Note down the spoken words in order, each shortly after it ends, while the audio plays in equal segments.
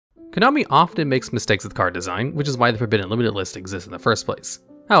Konami often makes mistakes with card design, which is why the Forbidden Limited list exists in the first place.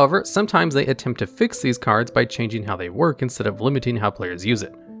 However, sometimes they attempt to fix these cards by changing how they work instead of limiting how players use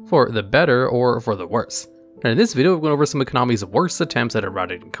it, for the better or for the worse. And in this video, we've gone over some of Konami's worst attempts at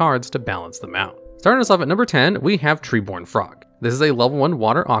errataing cards to balance them out. Starting us off at number 10, we have Treeborn Frog. This is a level 1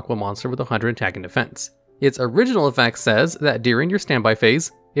 water aqua monster with 100 attack and defense. Its original effect says that during your standby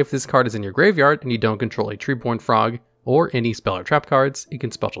phase, if this card is in your graveyard and you don't control a Treeborn Frog, or any spell or trap cards, it can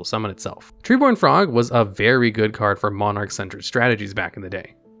special summon itself. Treeborn Frog was a very good card for Monarch-centered strategies back in the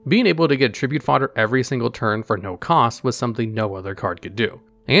day. Being able to get tribute fodder every single turn for no cost was something no other card could do.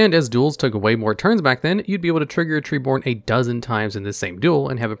 And as duels took way more turns back then, you'd be able to trigger a Treeborn a dozen times in the same duel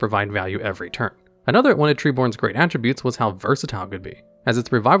and have it provide value every turn. Another one of Treeborn's great attributes was how versatile it could be, as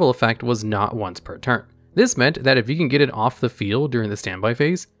its revival effect was not once per turn. This meant that if you can get it off the field during the standby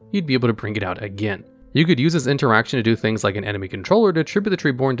phase, you'd be able to bring it out again. You could use this interaction to do things like an enemy controller to tribute the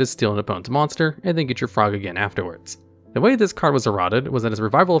Treeborn to steal an opponent's monster, and then get your frog again afterwards. The way this card was errated was that its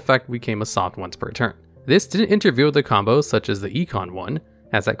revival effect became a soft once per turn. This didn't interfere with the combos such as the Econ one,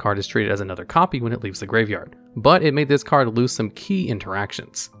 as that card is treated as another copy when it leaves the graveyard, but it made this card lose some key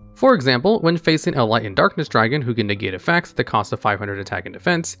interactions. For example, when facing a Light and Darkness Dragon who can negate effects at the cost of 500 attack and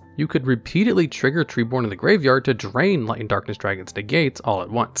defense, you could repeatedly trigger Treeborn in the graveyard to drain Light and Darkness Dragon's negates all at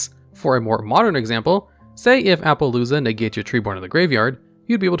once. For a more modern example, say if Appaloosa negates your Treeborn in the graveyard,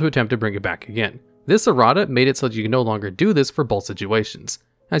 you'd be able to attempt to bring it back again. This errata made it so that you can no longer do this for both situations,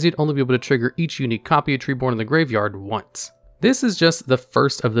 as you'd only be able to trigger each unique copy of Treeborn in the graveyard once. This is just the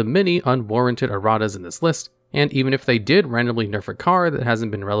first of the many unwarranted erratas in this list, and even if they did randomly nerf a card that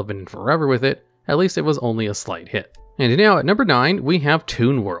hasn't been relevant in forever with it, at least it was only a slight hit. And now at number 9, we have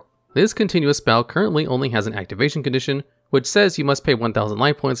Toon World. This continuous spell currently only has an activation condition, which says you must pay 1000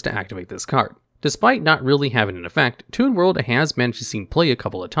 life points to activate this card. Despite not really having an effect, Toon World has managed to see play a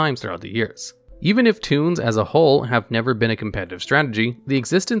couple of times throughout the years. Even if Toons as a whole have never been a competitive strategy, the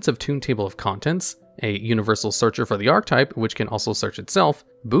existence of Toon Table of Contents, a universal searcher for the archetype which can also search itself,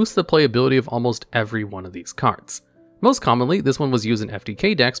 boosts the playability of almost every one of these cards. Most commonly, this one was used in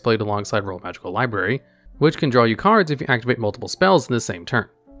FTK decks played alongside Royal Magical Library, which can draw you cards if you activate multiple spells in the same turn.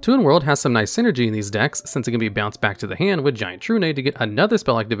 Toon World has some nice synergy in these decks since it can be bounced back to the hand with Giant Trune to get another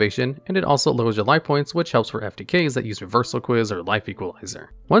spell activation, and it also lowers your life points, which helps for FTKs that use Reversal Quiz or Life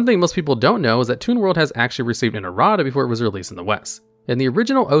Equalizer. One thing most people don't know is that Toon World has actually received an errata before it was released in the West. In the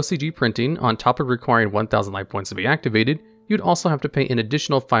original OCG printing, on top of requiring 1000 life points to be activated, you'd also have to pay an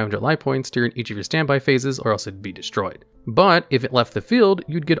additional 500 life points during each of your standby phases or else it'd be destroyed. But if it left the field,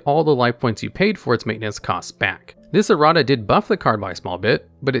 you'd get all the life points you paid for its maintenance costs back. This errata did buff the card by a small bit,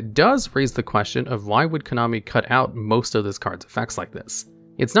 but it does raise the question of why would Konami cut out most of this card's effects like this?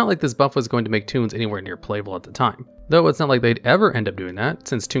 It's not like this buff was going to make Toons anywhere near playable at the time, though it's not like they'd ever end up doing that,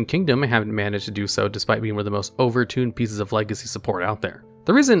 since Toon Kingdom haven't managed to do so despite being one of the most over-tuned pieces of legacy support out there.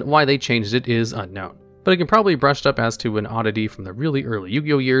 The reason why they changed it is unknown, but it can probably be brushed up as to an oddity from the really early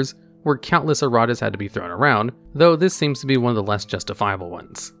Yu-Gi-Oh years, where countless erratas had to be thrown around, though this seems to be one of the less justifiable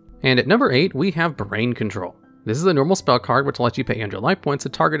ones. And at number 8, we have Brain Control. This is a normal spell card which lets you pay 100 life points to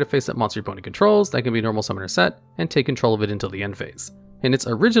target a face-up monster your opponent controls that can be a normal summoner set, and take control of it until the end phase. In its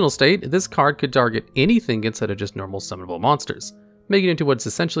original state, this card could target anything instead of just normal summonable monsters, making it into what's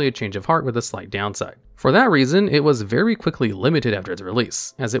essentially a change of heart with a slight downside. For that reason, it was very quickly limited after its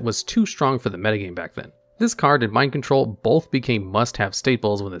release, as it was too strong for the metagame back then. This card and Mind Control both became must-have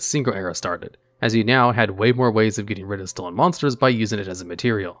staples when the Synchro era started, as you now had way more ways of getting rid of stolen monsters by using it as a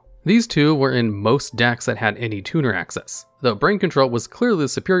material. These two were in most decks that had any tuner access, though Brain Control was clearly the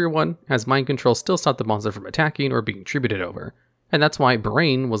superior one, as Mind Control still stopped the monster from attacking or being tributed over, and that's why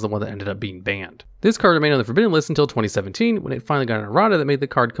Brain was the one that ended up being banned. This card remained on the Forbidden list until 2017, when it finally got an errata that made the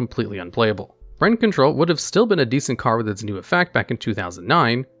card completely unplayable. Brain Control would have still been a decent card with its new effect back in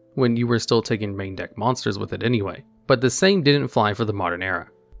 2009, when you were still taking main deck monsters with it anyway, but the same didn't fly for the modern era.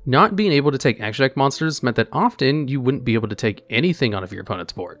 Not being able to take extra deck monsters meant that often you wouldn't be able to take anything out of your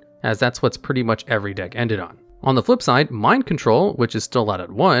opponent's board, as that's what's pretty much every deck ended on. On the flip side, Mind Control, which is still allowed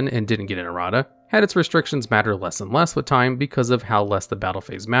at 1 and didn't get an errata, had its restrictions matter less and less with time because of how less the battle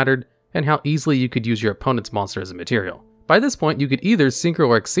phase mattered, and how easily you could use your opponent's monster as a material. By this point, you could either synchro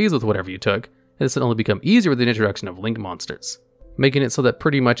or exceed with whatever you took, and this would only become easier with the introduction of link monsters, making it so that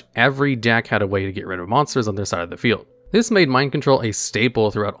pretty much every deck had a way to get rid of monsters on their side of the field. This made Mind Control a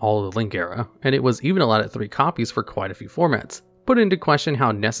staple throughout all of the Link era, and it was even allowed at 3 copies for quite a few formats, putting into question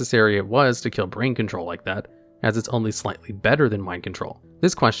how necessary it was to kill Brain Control like that, as it's only slightly better than Mind Control.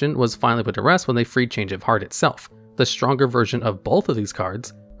 This question was finally put to rest when they freed Change of Heart itself, the stronger version of both of these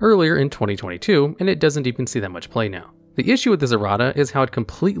cards, earlier in 2022, and it doesn't even see that much play now. The issue with this errata is how it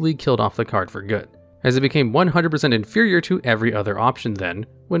completely killed off the card for good, as it became 100% inferior to every other option then,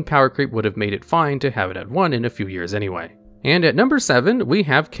 when power creep would have made it fine to have it at 1 in a few years anyway. And at number 7, we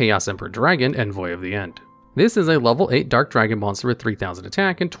have Chaos Emperor Dragon, Envoy of the End. This is a level 8 Dark Dragon monster with 3000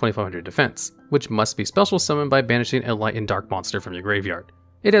 attack and 2500 defense, which must be special summoned by banishing a light and dark monster from your graveyard.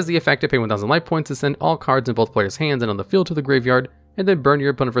 It has the effect to pay 1000 life points to send all cards in both players' hands and on the field to the graveyard, and then burn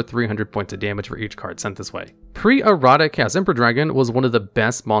your opponent for 300 points of damage for each card sent this way. Pre-Errata Chaos Emperor Dragon was one of the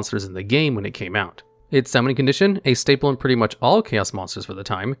best monsters in the game when it came out. Its summoning condition, a staple in pretty much all Chaos monsters for the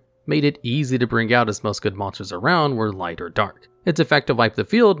time, made it easy to bring out as most good monsters around were light or dark. Its effect to wipe the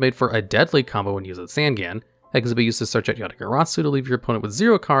field made for a deadly combo when used with Sangan, that can be used to search out Autica to leave your opponent with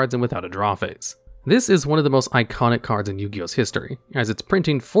 0 cards and without a draw phase. This is one of the most iconic cards in Yu-Gi-Oh's history, as its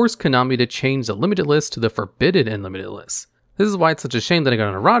printing forced Konami to change the limited list to the forbidden and limited list. This is why it's such a shame that it got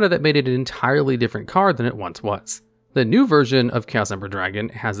an errata that made it an entirely different card than it once was. The new version of Chaos Emperor Dragon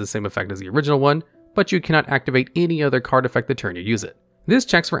has the same effect as the original one, but you cannot activate any other card effect the turn you use it. This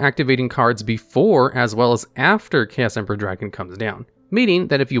checks for activating cards before as well as after Chaos Emperor Dragon comes down, meaning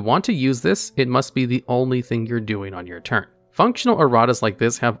that if you want to use this, it must be the only thing you're doing on your turn. Functional erratas like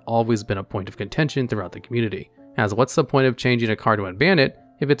this have always been a point of contention throughout the community, as what's the point of changing a card to unban it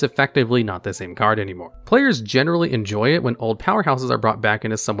if it's effectively not the same card anymore? Players generally enjoy it when old powerhouses are brought back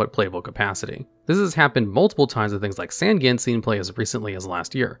in a somewhat playable capacity. This has happened multiple times with things like Sangan seen play as recently as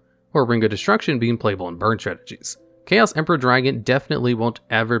last year, or Ring of Destruction being playable in burn strategies. Chaos Emperor Dragon definitely won't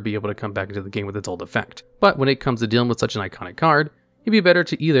ever be able to come back into the game with its old effect, but when it comes to dealing with such an iconic card, it'd be better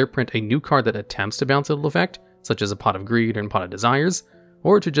to either print a new card that attempts to bounce its old effect, such as a Pot of Greed or Pot of Desires,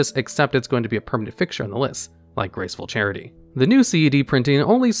 or to just accept it's going to be a permanent fixture on the list, like Graceful Charity. The new CED printing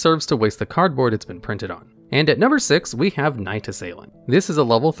only serves to waste the cardboard it's been printed on. And at number 6, we have Knight Assailant. This is a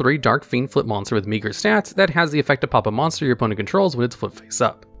level 3 Dark Fiend flip monster with meager stats that has the effect to pop a monster your opponent controls when it's flip face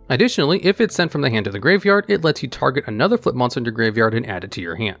up. Additionally, if it's sent from the hand to the graveyard, it lets you target another flip monster in your graveyard and add it to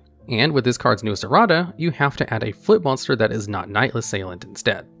your hand. And with this card's newest errata, you have to add a flip monster that is not Knight Assailant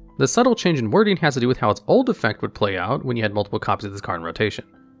instead. The subtle change in wording has to do with how its old effect would play out when you had multiple copies of this card in rotation.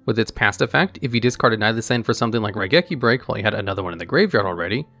 With its past effect, if you discarded Knight Assailant for something like Raigeki Break while you had another one in the graveyard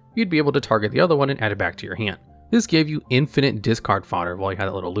already, you'd be able to target the other one and add it back to your hand. This gave you infinite discard fodder while you had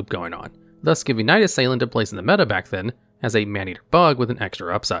that little loop going on, thus giving Knight Assailant a place in the meta back then as a man-eater bug with an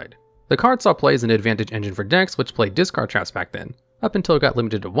extra upside. The card saw play as an advantage engine for decks which played discard traps back then, up until it got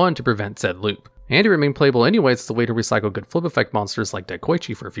limited to 1 to prevent said loop. And it remained playable anyways as a way to recycle good flip effect monsters like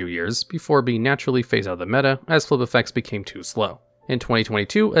Daikoichi for a few years, before being naturally phased out of the meta as flip effects became too slow. In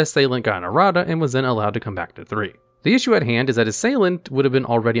 2022, Assailant got an errata and was then allowed to come back to 3. The issue at hand is that Assailant would have been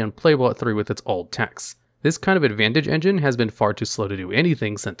already unplayable at 3 with its old text. This kind of advantage engine has been far too slow to do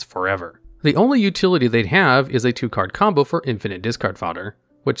anything since forever. The only utility they'd have is a 2-card combo for infinite discard fodder,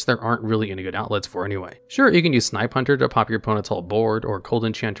 which there aren't really any good outlets for anyway. Sure, you can use Snipe Hunter to pop your opponent's whole board, or Cold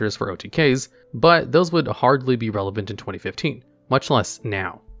Enchanters for OTKs, but those would hardly be relevant in 2015, much less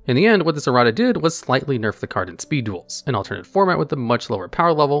now. In the end, what this errata did was slightly nerf the card in Speed Duels, an alternate format with a much lower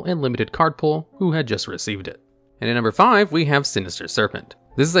power level and limited card pool, who had just received it. And at number 5, we have Sinister Serpent.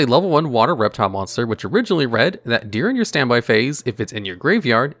 This is a level 1 water reptile monster which originally read that during your standby phase, if it's in your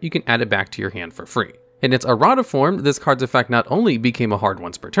graveyard, you can add it back to your hand for free. In its errata form, this card's effect not only became a hard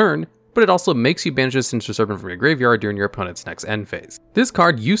once per turn, but it also makes you banish a Sinister Serpent from your graveyard during your opponent's next end phase. This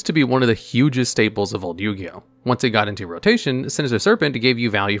card used to be one of the hugest staples of old Yu-Gi-Oh! Once it got into rotation, Sinister Serpent gave you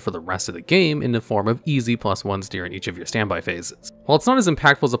value for the rest of the game in the form of easy +1s during each of your standby phases. While it's not as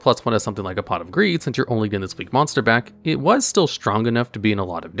impactful as a +1 as something like a Pot of Greed since you're only getting this weak monster back, it was still strong enough to be in a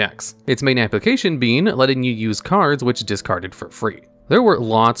lot of decks. Its main application being letting you use cards which discarded for free. There were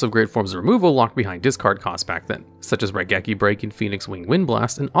lots of great forms of removal locked behind discard costs back then, such as Raigeki Break and Phoenix Wing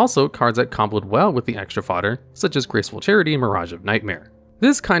Windblast, and also cards that comboed well with the extra fodder, such as Graceful Charity and Mirage of Nightmare.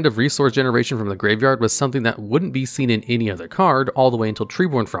 This kind of resource generation from the graveyard was something that wouldn't be seen in any other card all the way until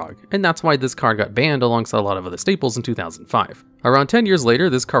Treeborn Frog, and that's why this card got banned alongside a lot of other staples in 2005. Around 10 years later,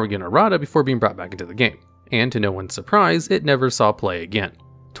 this card would get an errata before being brought back into the game, and to no one's surprise, it never saw play again.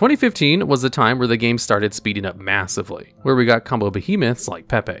 2015 was the time where the game started speeding up massively, where we got combo behemoths like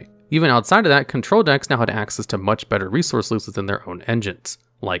Pepe. Even outside of that, control decks now had access to much better resource loops within their own engines,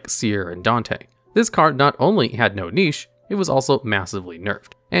 like Seer and Dante. This card not only had no niche, it was also massively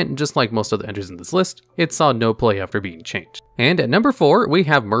nerfed, and just like most other entries in this list, it saw no play after being changed. And at number 4, we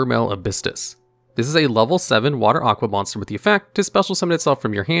have Mermail Abyssteus. This is a level 7 water aqua monster with the effect to special summon itself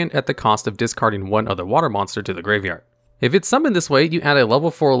from your hand at the cost of discarding one other water monster to the graveyard. If it's summoned this way, you add a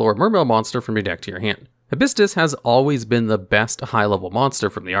level 4 lower Mermail monster from your deck to your hand. Abyssteus has always been the best high-level monster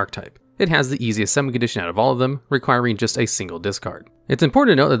from the archetype. It has the easiest summon condition out of all of them, requiring just a single discard. It's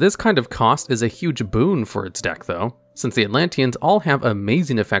important to note that this kind of cost is a huge boon for its deck though, since the Atlanteans all have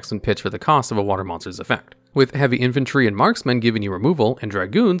amazing effects when pitched for the cost of a water monster's effect, with heavy infantry and marksmen giving you removal and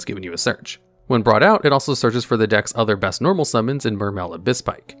dragoons giving you a search. When brought out, it also searches for the deck's other best normal summons in Mermail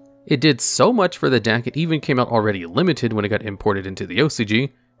Abyssteus. It did so much for the deck it even came out already limited when it got imported into the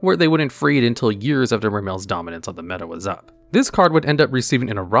OCG, where they wouldn't free it until years after Mermail's dominance on the meta was up. This card would end up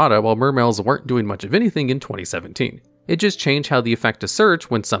receiving an errata while Mermails weren't doing much of anything in 2017. It just changed how the effect to search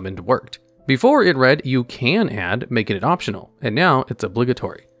when summoned worked. Before it read you can add, making it optional, and now it's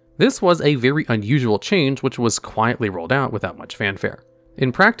obligatory. This was a very unusual change which was quietly rolled out without much fanfare.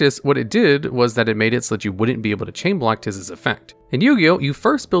 In practice, what it did was that it made it so that you wouldn't be able to chain block Tiz's effect. In Yu-Gi-Oh, you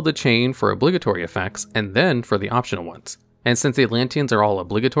first build the chain for obligatory effects and then for the optional ones. And since the Atlanteans are all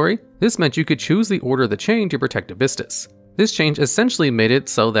obligatory, this meant you could choose the order of the chain to protect Abyssteus. This change essentially made it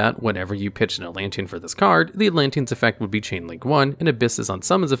so that whenever you pitched an Atlantean for this card, the Atlantean's effect would be Chain Link 1, and Abyssteus on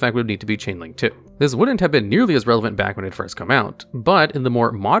Summon's effect would need to be Chain Link 2. This wouldn't have been nearly as relevant back when it first came out, but in the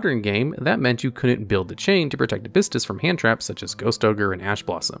more modern game, that meant you couldn't build the chain to protect Abyssteus from hand traps such as Ghost Ogre and Ash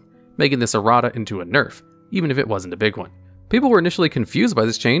Blossom, making this errata into a nerf, even if it wasn't a big one. People were initially confused by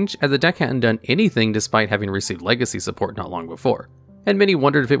this change, as the deck hadn't done anything despite having received legacy support not long before, and many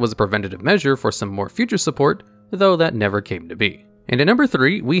wondered if it was a preventative measure for some more future support, though that never came to be. And at number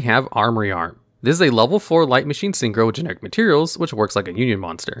 3, we have Armory Arm. This is a level 4 light machine synchro with generic materials, which works like a union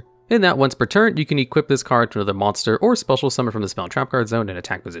monster. In that once per turn, you can equip this card to another monster or special summon from the spell and trap card zone in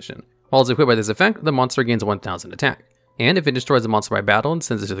attack position. While it's equipped by this effect, the monster gains 1000 attack. And if it destroys a monster by battle and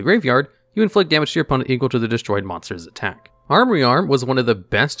sends it to the graveyard, you inflict damage to your opponent equal to the destroyed monster's attack. Armory Arm was one of the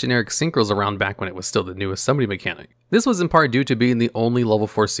best generic synchros around back when it was still the newest summoning mechanic. This was in part due to being the only level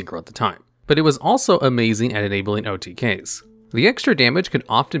 4 synchro at the time, but it was also amazing at enabling OTKs. The extra damage could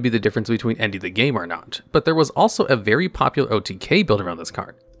often be the difference between ending the game or not, but there was also a very popular OTK build around this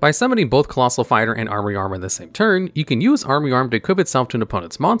card. By summoning both Colossal Fighter and Armory Arm in the same turn, you can use Armory Arm to equip itself to an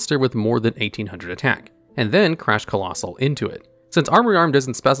opponent's monster with more than 1800 attack, and then crash Colossal into it. Since Armory Arm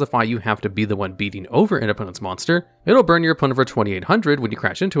doesn't specify you have to be the one beating over an opponent's monster, it'll burn your opponent for 2800 when you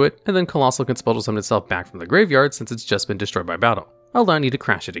crash into it, and then Colossal can special summon itself back from the graveyard since it's just been destroyed by battle, allowing you to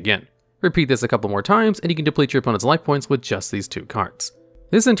crash it again. Repeat this a couple more times and you can deplete your opponent's life points with just these 2 cards.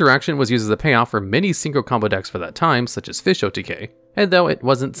 This interaction was used as a payoff for many synchro combo decks for that time, such as Fish OTK, and though it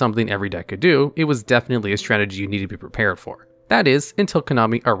wasn't something every deck could do, it was definitely a strategy you needed to be prepared for. That is, until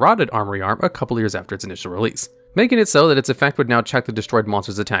Konami errated Armory Arm a couple years after its initial release, making it so that its effect would now check the destroyed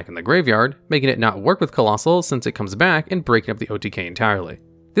monster's attack in the graveyard, making it not work with Colossal since it comes back and breaking up the OTK entirely.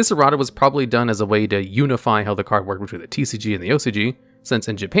 This errata was probably done as a way to unify how the card worked between the TCG and the OCG, since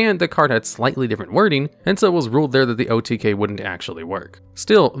in Japan the card had slightly different wording, and so it was ruled there that the OTK wouldn't actually work.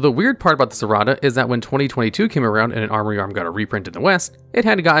 Still, the weird part about this errata is that when 2022 came around and an Armory Arm got a reprint in the West, it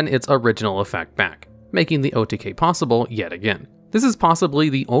had gotten its original effect back, making the OTK possible yet again. This is possibly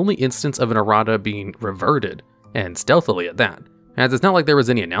the only instance of an errata being reverted, and stealthily at that. As it's not like there was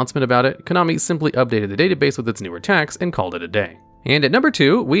any announcement about it, Konami simply updated the database with its newer attacks and called it a day. And at number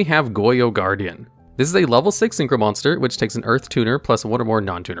 2, we have Goyo Guardian. This is a level 6 synchro monster, which takes an Earth Tuner plus 1 or more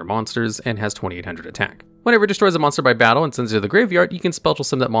non-tuner monsters and has 2800 attack. Whenever it destroys a monster by battle and sends it to the graveyard, you can special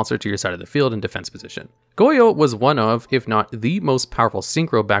summon that monster to your side of the field in defense position. Goyo was one of, if not the most powerful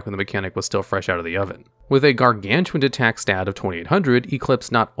synchro back when the mechanic was still fresh out of the oven. With a gargantuan attack stat of 2800,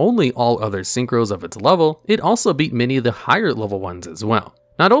 eclipsed not only all other synchros of its level, it also beat many of the higher level ones as well.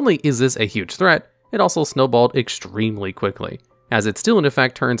 Not only is this a huge threat, it also snowballed extremely quickly, as it still in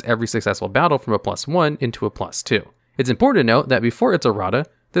effect turns every successful battle from a +1 into a +2. It's important to note that before its errata,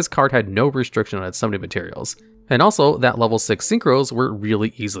 this card had no restriction on its summoning materials, and also that level 6 synchros were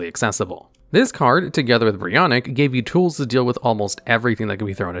really easily accessible. This card, together with Bryonic, gave you tools to deal with almost everything that can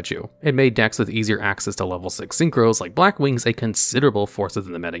be thrown at you. It made decks with easier access to level 6 synchros like Black Wings a considerable force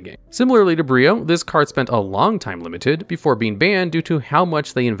within the metagame. Similarly to Brio, this card spent a long time limited before being banned due to how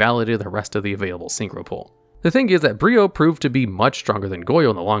much they invalidated the rest of the available synchro pool. The thing is that Brio proved to be much stronger than Goyo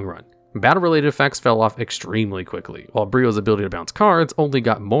in the long run. Battle-related effects fell off extremely quickly, while Brio's ability to bounce cards only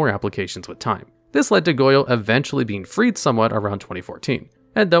got more applications with time. This led to Goyo eventually being freed somewhat around 2014,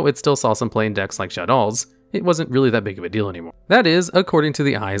 and though it still saw some play in decks like Shaddolls, it wasn't really that big of a deal anymore. That is, according to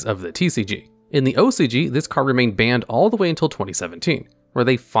the eyes of the TCG. In the OCG, this card remained banned all the way until 2017, where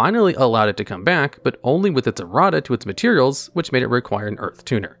they finally allowed it to come back, but only with its errata to its materials, which made it require an Earth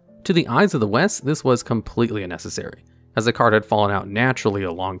Tuner. To the eyes of the West, this was completely unnecessary, as the card had fallen out naturally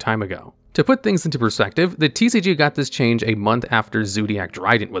a long time ago. To put things into perspective, the TCG got this change a month after Zodiac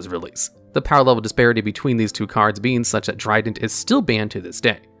Trident was released, the power level disparity between these two cards being such that Trident is still banned to this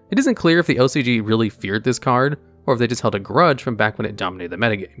day. It isn't clear if the OCG really feared this card, or if they just held a grudge from back when it dominated the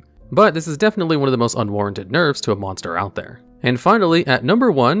metagame. But this is definitely one of the most unwarranted nerfs to a monster out there. And finally, at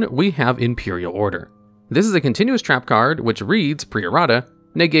number 1, we have Imperial Order. This is a continuous trap card, which reads, pre-errata,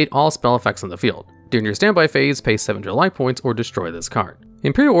 negate all spell effects on the field. During your standby phase, pay 700 life points or destroy this card.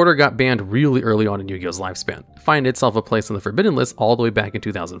 Imperial Order got banned really early on in Yu-Gi-Oh's lifespan, finding itself a place on the Forbidden List all the way back in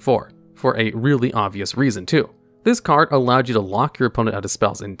 2004, for a really obvious reason too. This card allowed you to lock your opponent out of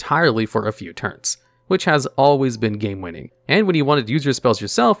spells entirely for a few turns, which has always been game-winning, and when you wanted to use your spells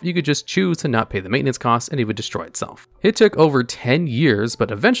yourself, you could just choose to not pay the maintenance costs and it would destroy itself. It took over 10 years, but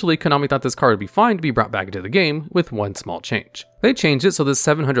eventually Konami thought this card would be fine to be brought back into the game with one small change. They changed it so this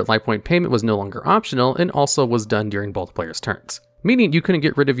 700 life point payment was no longer optional and also was done during both players' turns, meaning you couldn't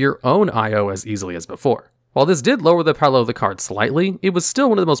get rid of your own IO as easily as before. While this did lower the power level of the card slightly, it was still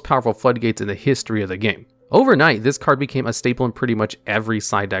one of the most powerful floodgates in the history of the game. Overnight, this card became a staple in pretty much every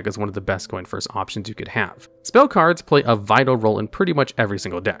side deck as one of the best going first options you could have. Spell cards play a vital role in pretty much every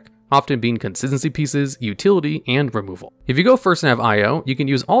single deck, often being consistency pieces, utility, and removal. If you go first and have IO, you can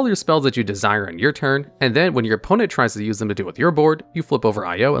use all your spells that you desire on your turn, and then when your opponent tries to use them to deal with your board, you flip over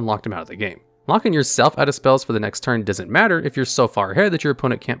IO and lock them out of the game. Locking yourself out of spells for the next turn doesn't matter if you're so far ahead that your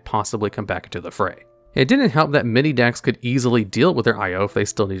opponent can't possibly come back into the fray. It didn't help that many decks could easily deal with their IO if they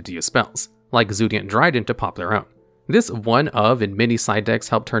still needed to use spells, like Zodiant Dryden to pop their own. This one of and many side decks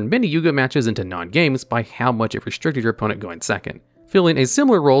helped turn many Yu-Gi-Oh matches into non-games by how much it restricted your opponent going second, filling a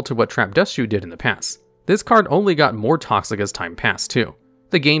similar role to what Trap Dust Shoe did in the past. This card only got more toxic as time passed too.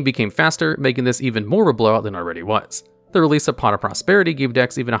 The game became faster, making this even more of a blowout than it already was. The release of Pot of Prosperity gave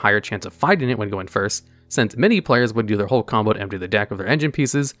decks even a higher chance of fighting it when going first, since many players would do their whole combo to empty the deck of their engine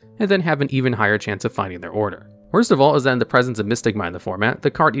pieces, and then have an even higher chance of finding their order. Worst of all is that in the presence of Mystigmine in the format,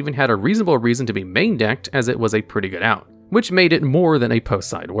 the card even had a reasonable reason to be main decked as it was a pretty good out, which made it more than a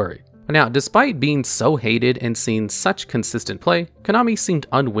post-side worry. Now, despite being so hated and seeing such consistent play, Konami seemed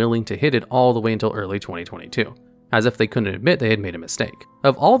unwilling to hit it all the way until early 2022, as if they couldn't admit they had made a mistake.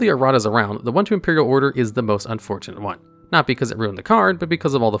 Of all the erratas around, the one to Imperial Order is the most unfortunate one, not because it ruined the card, but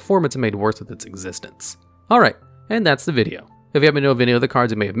because of all the formats it made worse with its existence. Alright, and that's the video. If you happen to know of any other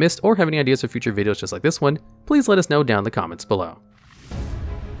cards you may have missed or have any ideas for future videos just like this one, please let us know down in the comments below.